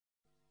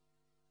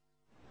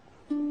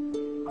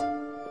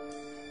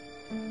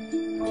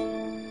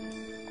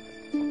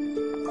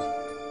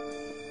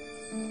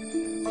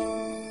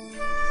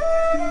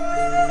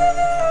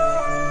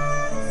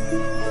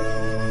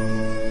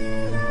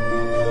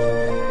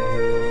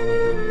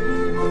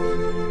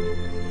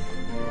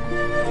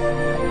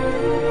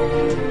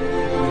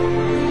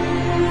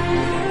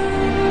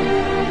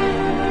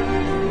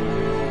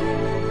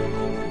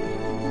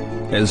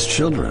As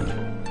children,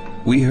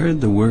 we heard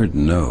the word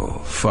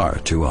no far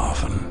too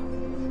often.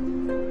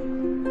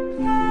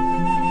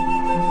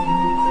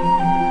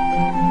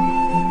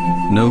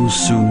 No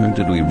sooner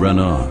did we run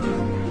off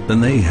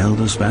than they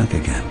held us back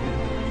again.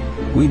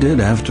 We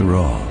did, after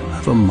all,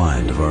 have a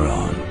mind of our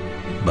own,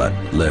 but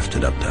left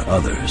it up to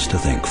others to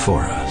think for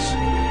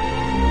us.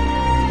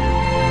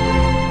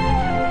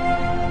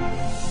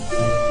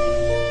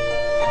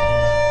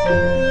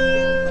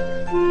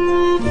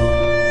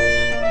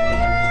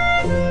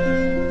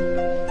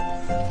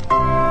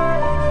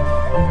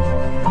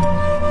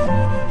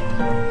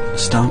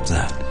 Stop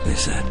that, they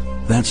said.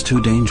 That's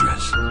too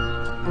dangerous.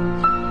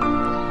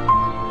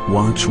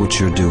 Watch what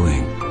you're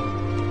doing.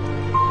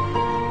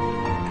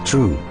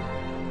 True,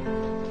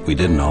 we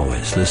didn't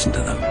always listen to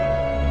them.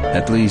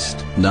 At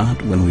least,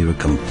 not when we were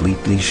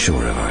completely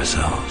sure of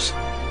ourselves.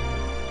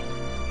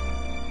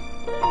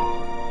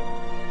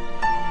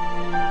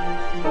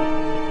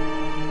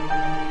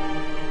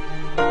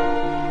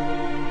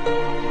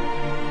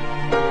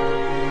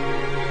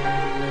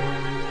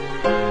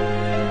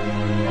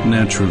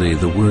 Naturally,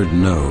 the word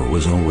no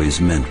was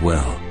always meant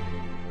well.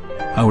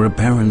 Our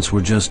parents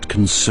were just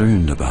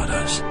concerned about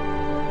us.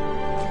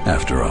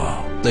 After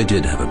all, they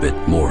did have a bit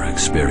more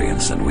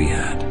experience than we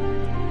had.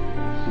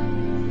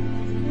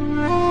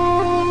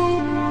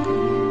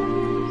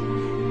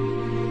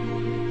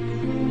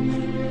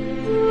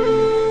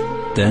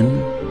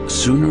 Then,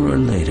 sooner or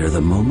later,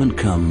 the moment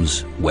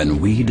comes when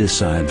we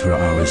decide for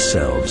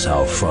ourselves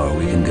how far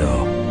we can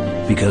go,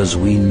 because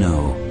we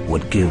know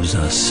what gives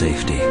us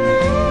safety.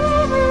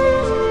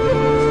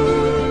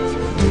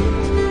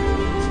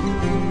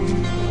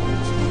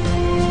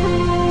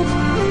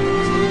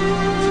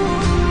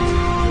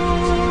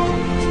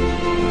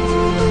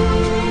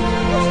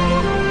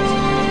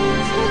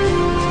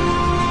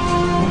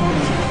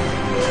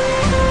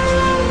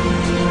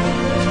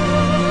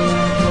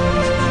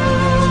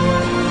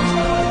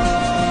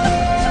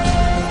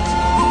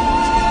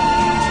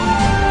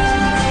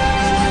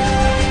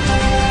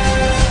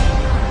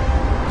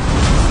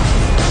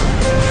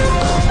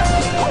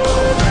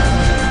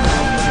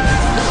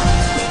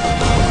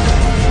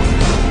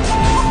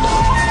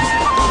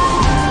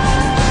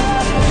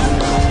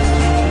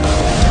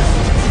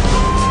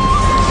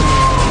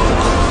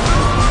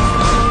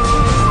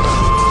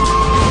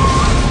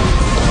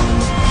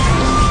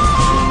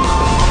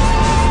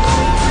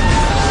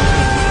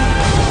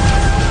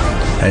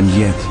 And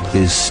yet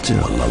is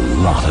still a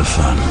lot of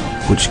fun,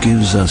 which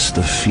gives us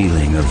the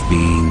feeling of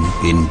being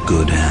in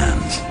good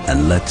hands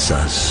and lets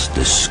us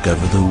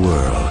discover the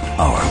world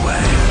our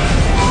way.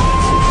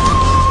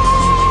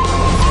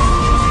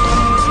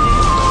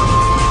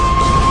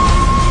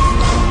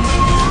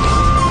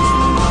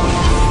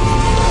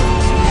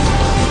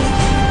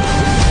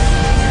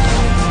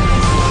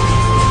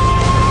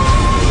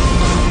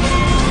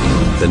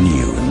 The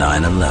new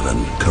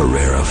 911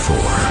 Carrera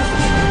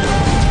 4.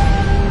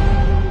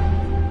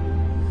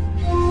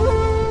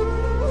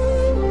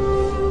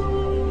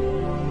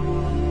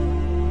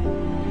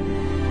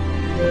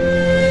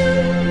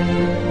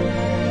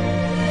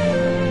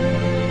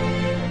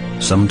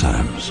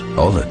 Sometimes,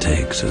 all it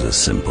takes is a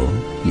simple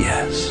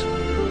yes.